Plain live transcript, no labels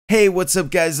Hey, what's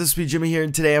up guys, this is Jimmy here,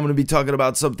 and today I'm going to be talking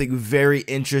about something very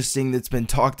interesting that's been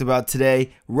talked about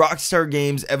today. Rockstar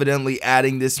Games evidently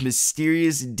adding this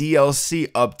mysterious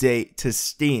DLC update to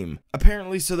Steam.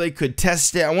 Apparently so they could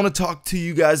test it. I want to talk to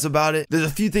you guys about it. There's a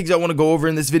few things I want to go over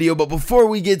in this video, but before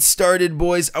we get started,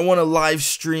 boys, I want to live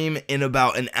stream in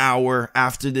about an hour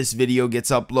after this video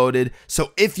gets uploaded.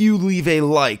 So if you leave a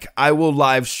like, I will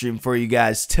live stream for you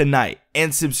guys tonight.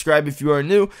 And subscribe if you are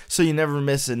new so you never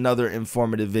miss another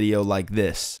informative video like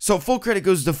this. So full credit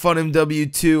goes to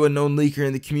FunMW2, a known leaker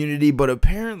in the community, but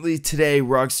apparently today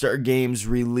Rockstar Games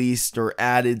released or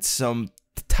added some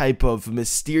type of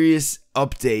mysterious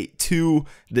update to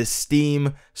the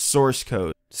Steam source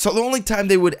code. So the only time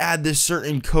they would add this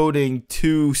certain coding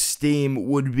to Steam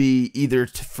would be either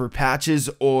for patches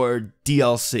or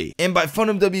DLC. And by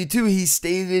FunMW2, he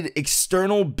stated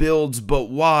external builds, but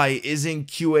why isn't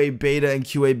QA beta and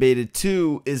QA beta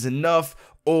 2 is enough?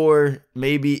 Or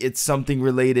maybe it's something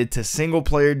related to single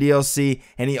player DLC.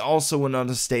 And he also went on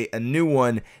to state a new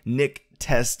one, Nick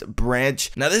test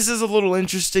branch. Now this is a little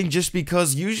interesting just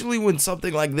because usually when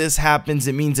something like this happens,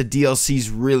 it means a DLC is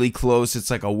really close.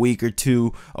 It's like a week or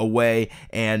two away,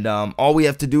 and all we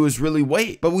have to do is really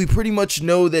wait. But we pretty much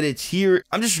know that it's here.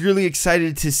 I'm just really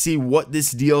excited to see what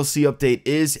this DLC update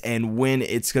is and when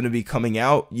it's going to be coming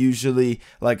out. Usually,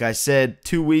 like I said,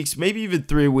 2 weeks, maybe even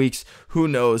 3 weeks, who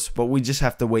knows, but we just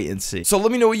have to wait and see. So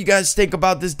let me know what you guys think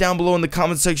about this down below in the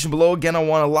comment section below. Again, I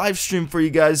want to live stream for you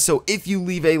guys, so if you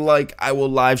leave a like, I will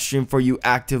live stream for you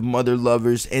active mother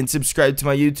lovers, and subscribe to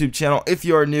my YouTube channel if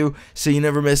you are new so you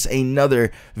never miss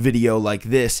another video like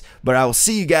this. But I will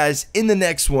see you guys in the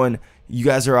next one. You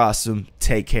guys are awesome.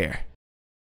 Take care.